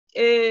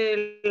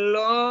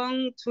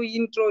long to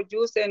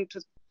introduce and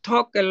to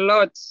talk a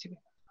lot.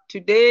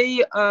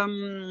 Today,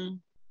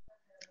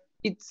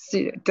 it's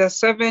the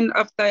 7th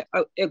after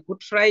a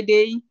Good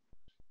Friday.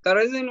 The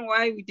reason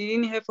why we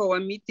didn't have our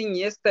meeting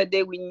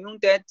yesterday, we knew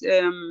that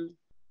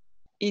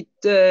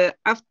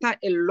after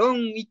a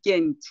long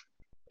weekend,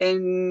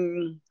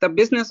 and the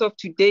business of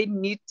today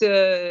needs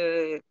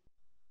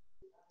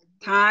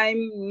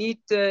time, need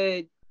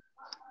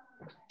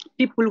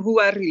people who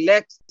are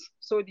relaxed.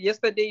 So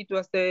yesterday it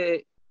was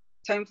the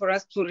time for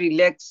us to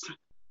relax,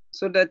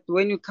 so that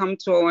when you come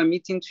to our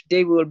meeting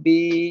today, we'll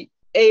be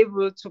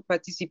able to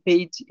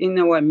participate in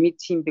our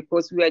meeting,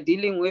 because we are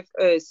dealing with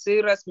a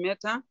serious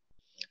matter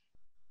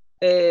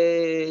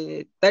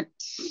that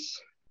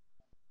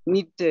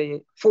need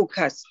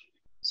focus.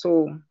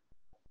 So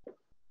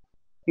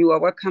you are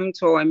welcome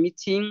to our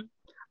meeting.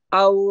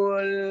 I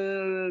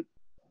will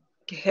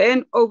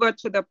hand over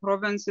to the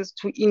provinces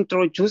to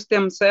introduce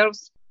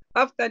themselves.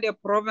 After the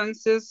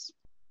provinces,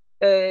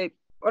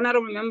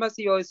 honorable members,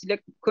 your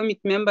selected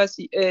committee members,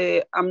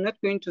 I'm not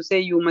going to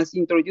say you must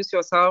introduce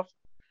yourself.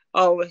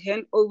 I'll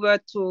hand over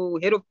to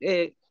head of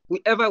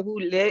whoever who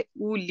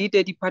lead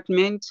the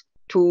department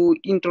to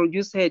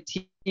introduce her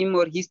team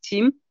or his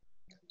team.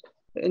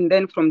 And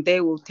then from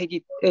there, we'll take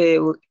it,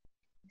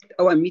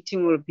 our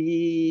meeting will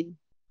be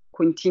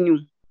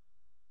continue.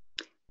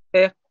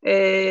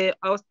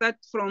 I'll start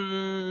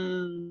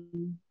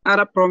from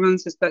other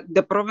provinces,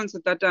 the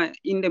provinces that are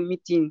in the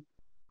meeting,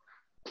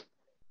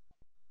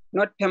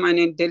 not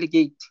permanent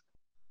delegate.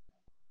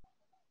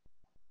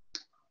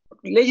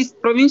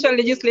 Provincial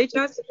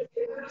legislatures.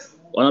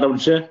 Honorable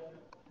Chair.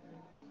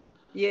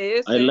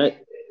 Yes.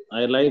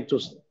 I like to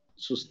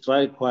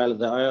strike while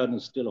the iron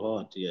is still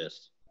hot.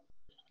 Yes.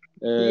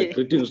 Yes.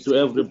 Greetings to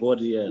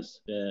everybody.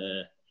 Yes.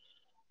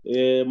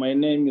 My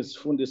name is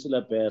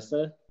Fundisila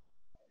Pesa,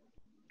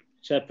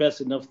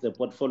 Chairperson of the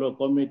Portfolio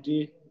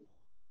Committee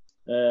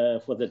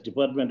for the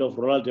Department of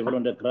Rural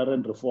Development and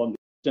Agrarian Reform,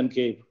 Eastern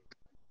Cape.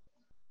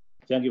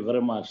 Thank you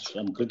very much.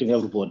 I'm greeting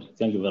everybody.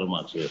 Thank you very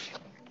much. Yes.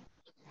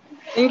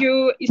 Thank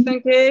you,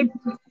 Eastern Cape.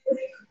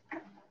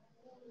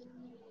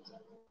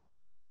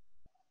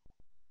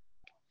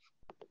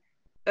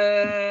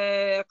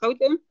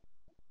 Gauteng.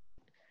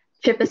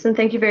 Chairperson,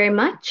 thank you very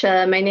much.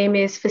 My name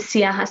is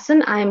Fasia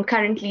Hassan. I am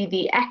currently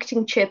the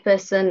acting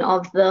chairperson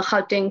of the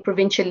Gauteng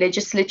Provincial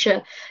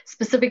Legislature,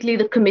 specifically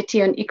the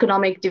Committee on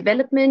Economic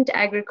Development,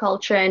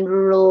 Agriculture and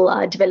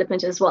Rural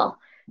Development as well.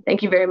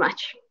 Thank you very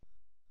much.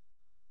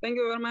 Thank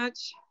you very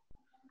much.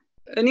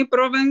 Any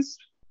province?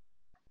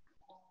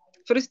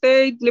 Free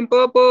State,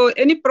 Limpopo,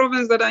 any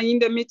province that are in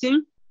the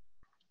meeting?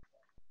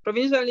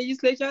 Provincial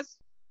legislatures?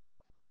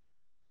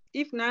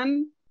 If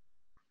none,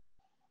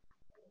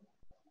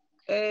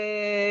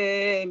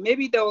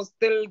 maybe they will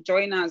still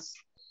join us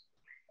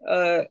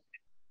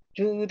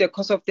through the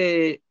course of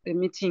the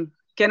meeting.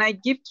 Can I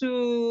give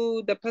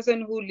to the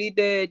person who lead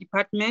the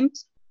department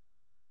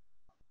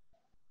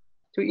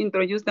to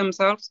introduce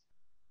themselves?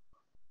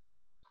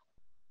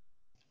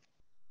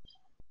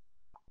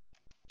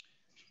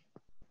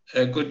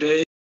 Good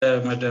day,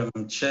 Madam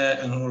Chair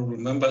and honorable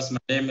members. My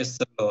name is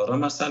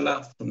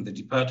Ramasala from the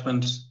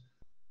department.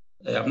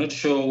 I'm not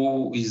sure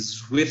who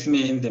is with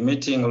me in the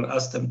meeting. I'll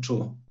ask them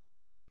to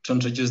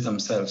introduce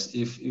themselves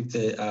if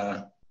they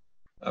are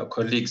our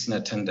colleagues in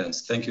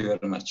attendance. Thank you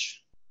very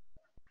much.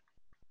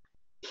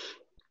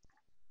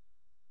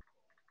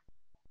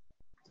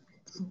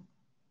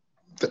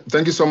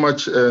 Thank you so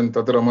much,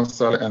 Tata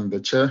Ramasala and the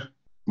chair.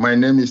 My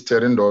name is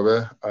Terin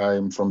Dove.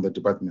 I'm from the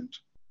department.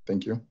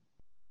 Thank you.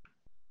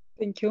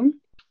 Thank you.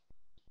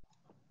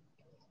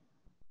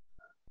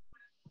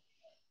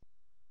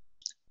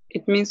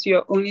 It means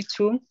you're only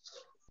two.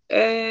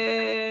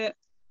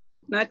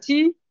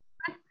 Nati,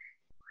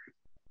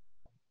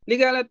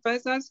 legal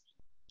advisors,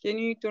 can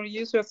you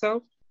introduce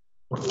yourself?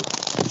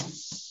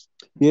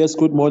 Yes,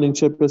 good morning,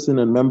 Chairperson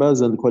and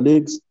members and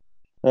colleagues.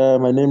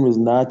 My name is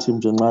Nati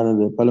Mjangana,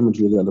 the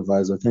Parliamentary Legal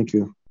Advisor. Thank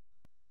you.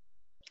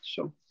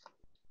 Sure.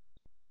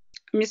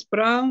 Ms.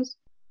 Brown.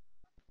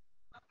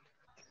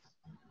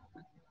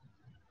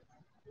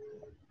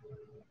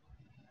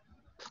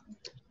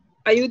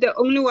 Are you the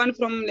only one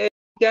from the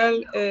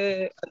legal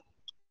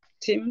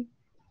team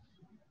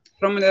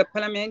from the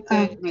Parliament?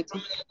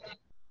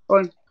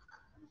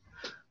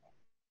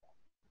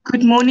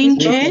 Good morning,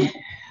 Chair.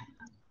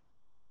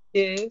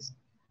 Yes.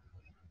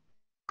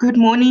 Good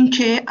morning,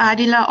 Chair.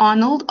 Adila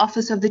Arnold,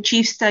 Office of the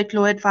Chief State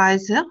Law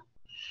Advisor.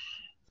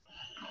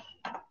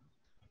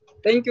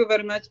 Thank you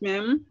very much,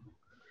 ma'am.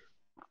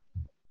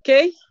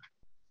 Okay,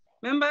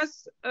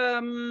 members,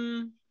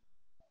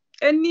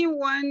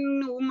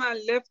 anyone whom I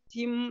left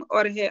him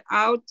or her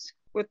out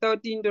without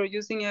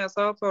introducing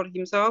herself or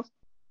himself?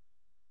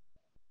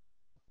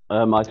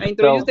 I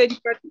introduced the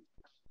department.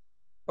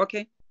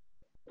 Okay.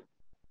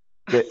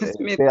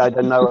 I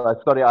don't know.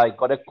 Sorry, I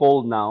got a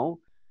call now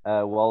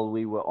while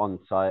we were on,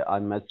 so I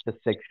missed the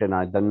section.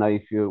 I don't know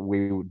if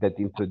we did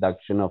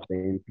introduction of the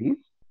MPs.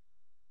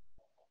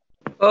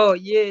 Oh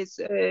yes,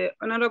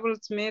 Honorable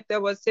Smith, I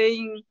was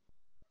saying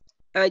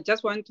I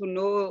just want to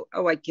know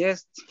our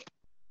guest.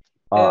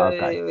 Oh,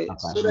 okay.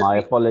 So My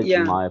apology,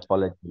 yeah.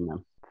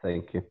 ma'am.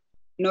 Thank you.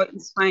 No,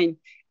 it's fine.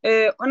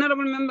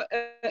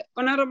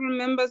 Honorable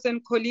members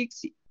and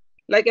colleagues,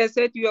 like I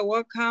said, you are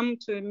welcome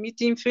to a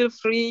meeting. Feel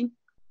free,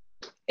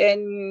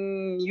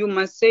 and you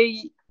must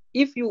say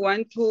if you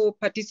want to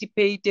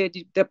participate.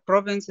 The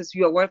provinces,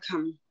 you are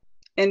welcome.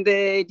 And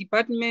the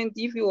department,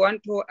 if you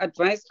want to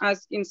advise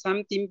us in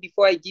something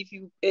before I give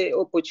you an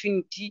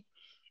opportunity,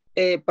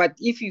 but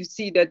if you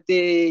see that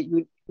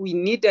we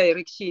need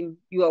direction,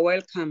 you are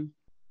welcome.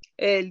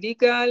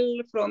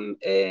 Legal from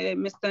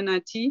Mr.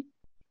 Nati,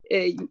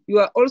 you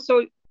are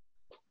also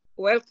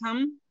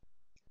welcome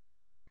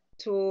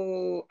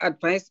to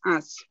advise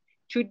us.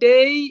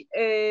 Today,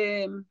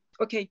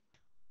 okay,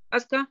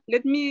 Aska,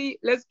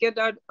 let's get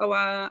out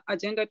our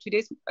agenda,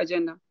 today's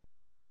agenda.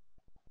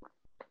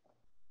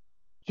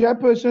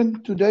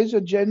 Chairperson, today's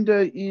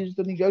agenda is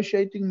the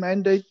negotiating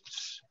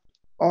mandates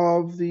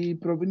of the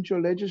provincial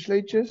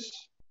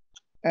legislatures,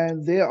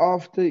 and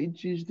thereafter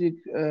it is the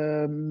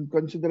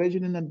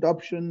consideration and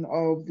adoption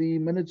of the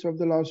minutes of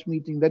the last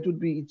meeting. That would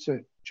be it,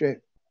 sir,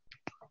 Chair.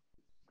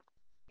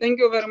 Thank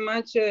you very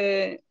much,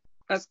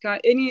 Aska.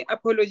 Any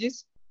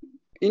apologies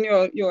in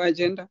your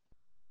agenda?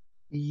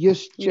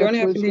 Yes,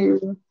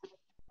 Chairperson.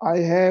 I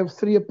have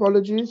 3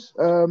 apologies.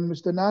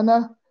 Mr.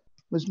 Nana,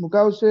 Ms.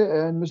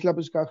 Mukause, and Ms.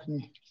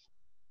 Labuskaghni.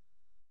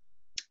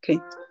 Okay,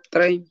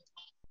 try.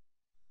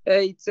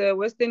 It's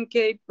Western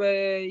Cape,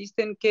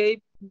 Eastern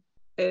Cape,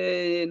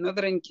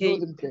 Northern Cape.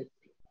 Northern Cape.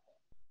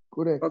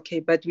 Correct. Okay,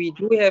 but we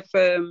do have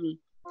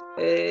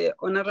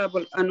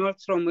Honorable Arnold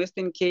from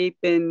Western Cape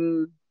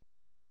and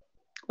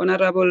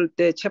Honorable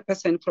the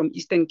chairperson from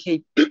Eastern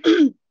Cape.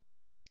 The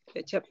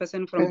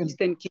chairperson from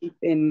Eastern Cape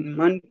and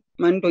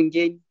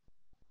Mandongeni.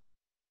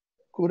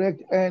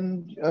 Correct.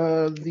 And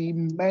the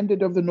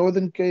mandate of the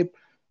Northern Cape,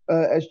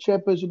 as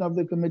chairperson of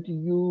the committee,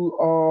 you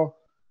are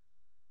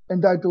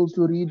entitled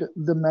to read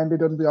the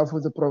mandate on behalf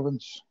of the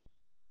province.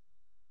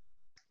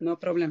 No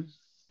problem.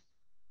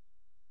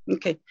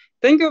 Okay,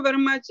 thank you very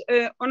much.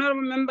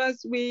 Honorable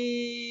members,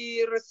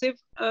 we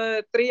received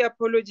 3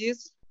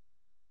 apologies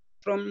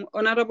from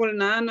Honorable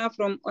Nana,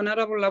 from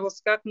Honorable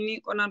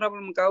Labuskaghni,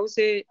 Honorable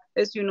Mukause.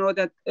 As you know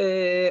that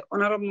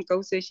Honorable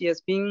Mukause, she has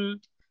been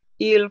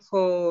ill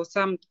for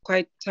some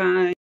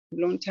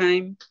long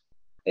time.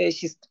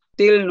 She's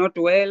still not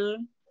well.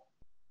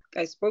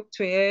 I spoke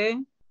to her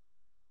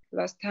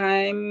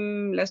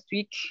last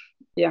week.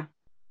 Yeah,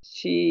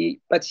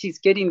 but she's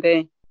getting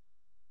there.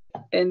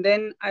 And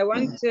then I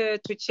want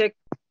to check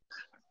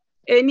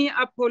any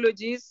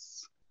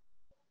apologies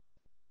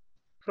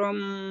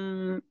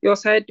from your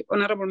side,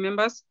 honorable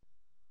members,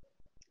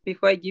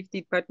 before I give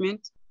the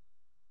department.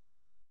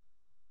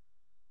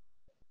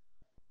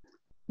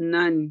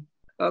 None.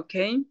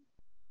 Okay.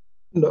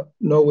 No,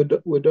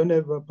 we don't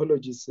have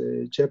apologies,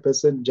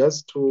 Chairperson.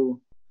 Just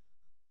to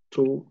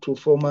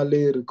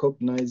formally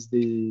recognize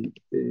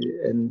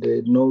and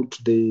note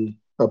the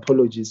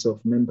apologies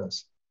of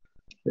members,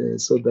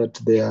 so that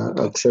they are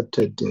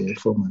accepted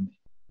formally.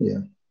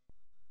 Yeah.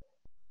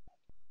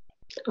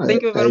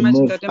 Thank you very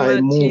much,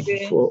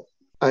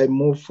 I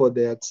move for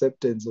the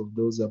acceptance of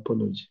those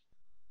apologies.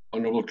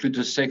 Honorable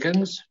Kluter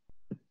seconds.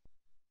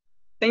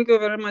 Thank you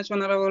very much,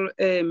 honorable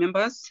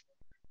members.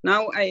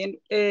 Now,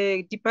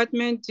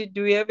 department,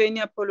 do we have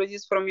any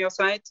apologies from your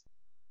side?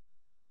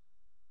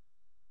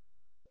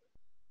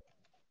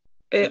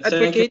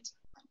 Advocate?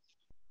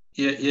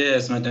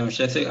 Yes, Madam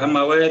Chair. I'm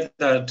aware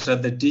that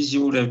the DG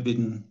would have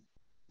been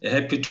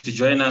happy to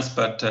join us,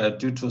 but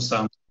due to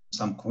some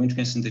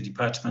commitments in the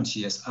department,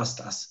 she has asked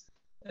us,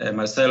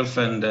 myself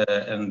and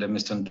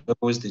Mr. Ndo,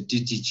 who is the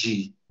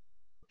DDG,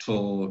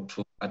 to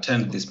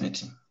attend this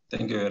meeting.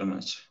 Thank you very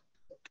much.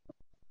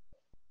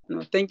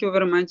 No, thank you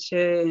very much,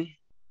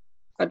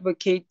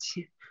 Advocate.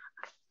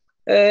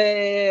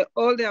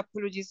 All the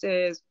apologies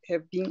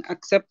have been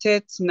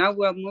accepted. Now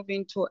we are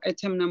moving to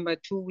item number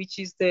 2, which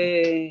is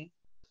the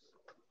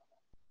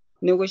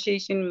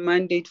negotiation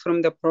mandate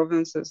from the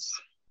provinces.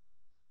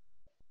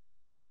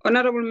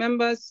 Honorable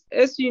members,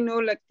 as you know,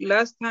 like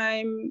last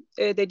time,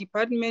 the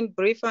department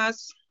briefed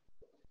us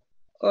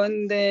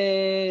on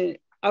the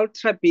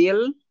Ultra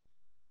Bill,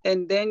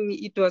 and then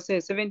it was a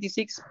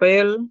 76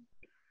 bill,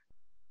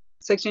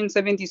 Section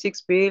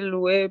 76 bill,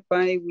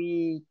 whereby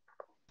we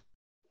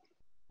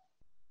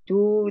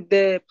do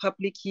the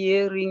public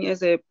hearing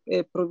as a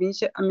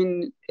provincial,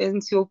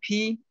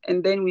 NCOP,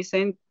 and then we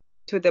send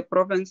to the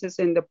provinces,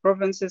 and the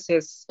provinces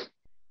has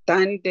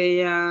done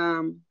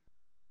their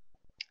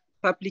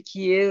public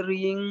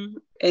hearing,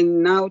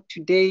 and now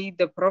today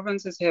the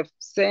provinces have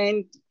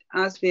sent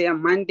us their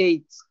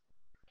mandates.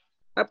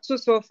 Up to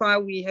so far,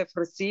 we have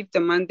received the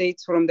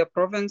mandates from the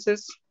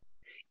provinces.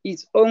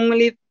 It's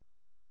only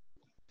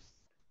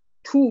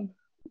 2.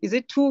 Is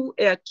it 2?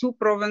 2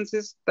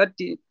 provinces that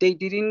they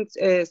didn't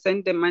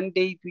send the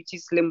mandate, which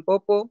is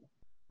Limpopo.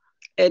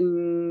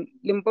 And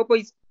Limpopo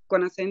is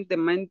gonna send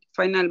the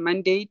final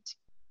mandate,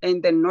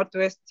 and the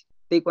Northwest,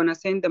 they're gonna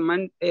send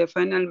the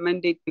final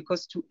mandate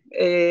because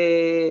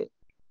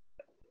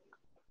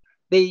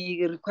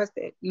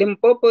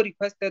Limpopo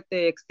requested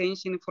the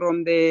extension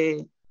from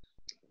the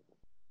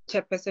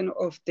chairperson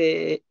of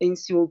the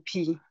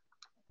NCOP,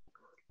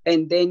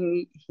 and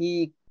then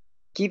he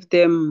give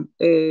them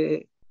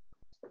that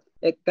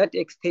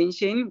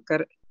extension.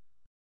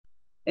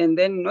 And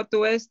then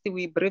Northwest,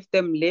 we briefed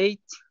them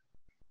late,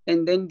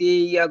 and then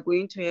they are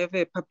going to have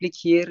a public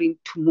hearing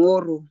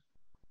tomorrow.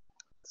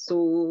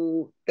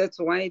 So that's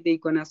why they're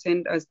gonna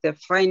send us the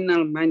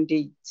final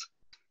mandate.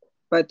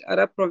 But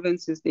other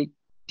provinces, they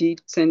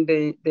did send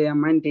their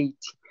mandate.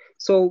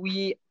 So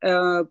we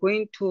are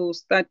going to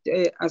start,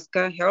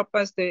 Aska, help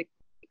us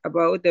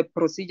about the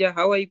procedure.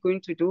 How are you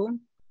going to do?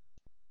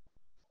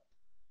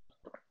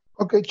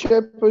 Okay,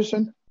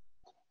 Chairperson.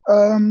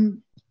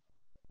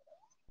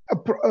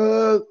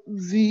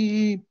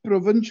 The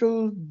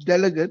provincial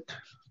delegate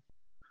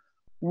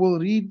will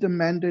read the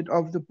mandate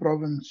of the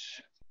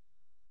province.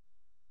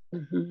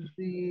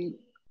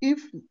 If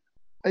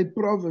a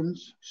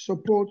province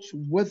supports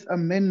with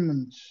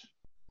amendments,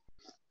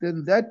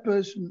 then that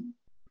person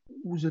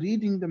who's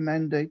reading the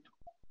mandate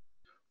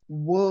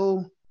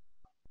will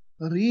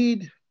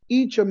read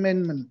each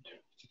amendment.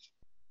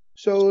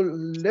 So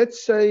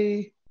let's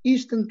say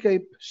Eastern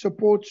Cape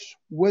supports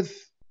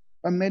with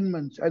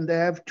amendments and they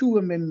have 2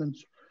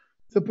 amendments.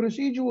 The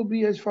procedure will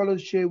be as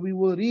follows, Chair. We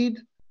will read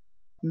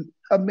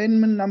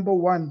amendment number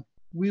 1.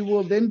 We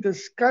will then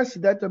discuss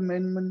that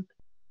amendment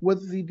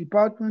with the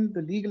department,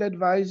 the legal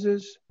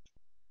advisors.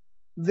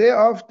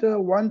 Thereafter,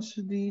 once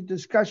the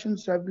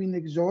discussions have been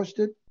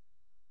exhausted,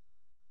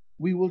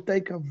 we will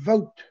take a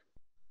vote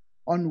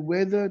on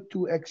whether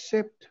to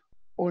accept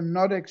or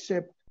not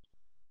accept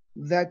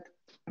that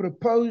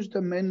proposed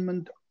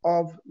amendment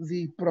of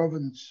the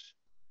province.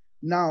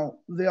 Now,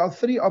 there are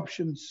 3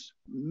 options.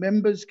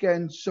 Members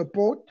can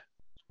support,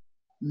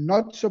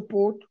 not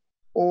support,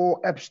 or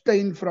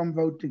abstain from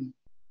voting.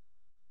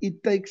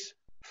 It takes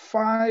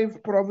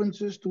 5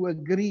 provinces to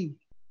agree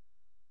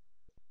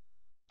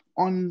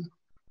on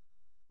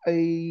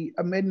an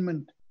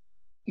amendment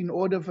in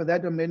order for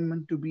that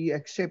amendment to be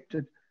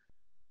accepted.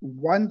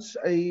 Once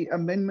an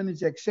amendment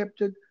is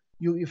accepted,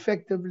 you're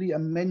effectively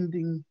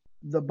amending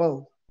the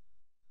bill.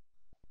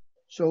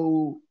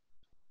 So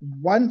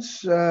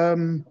once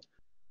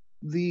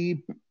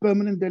the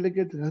permanent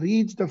delegate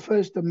reads the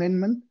first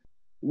amendment,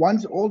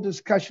 once all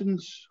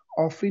discussions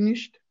are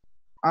finished,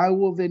 I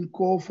will then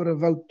call for a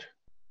vote.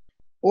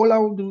 All I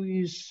will do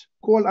is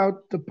call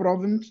out the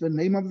province, the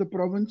name of the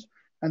province,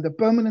 and the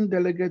permanent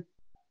delegate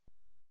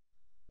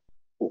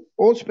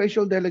or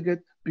special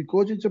delegate,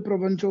 because it's a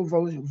provincial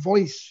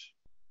voice,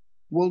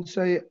 will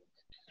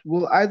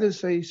either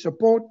say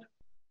support,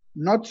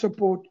 not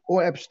support,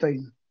 or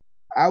abstain.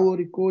 I will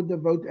record the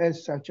vote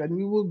as such, and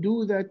we will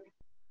do that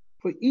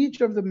for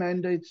each of the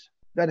mandates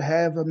that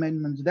have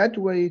amendments. That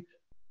way,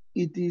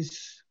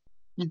 it's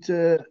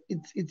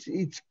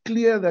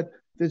clear that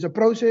there's a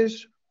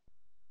process.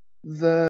 The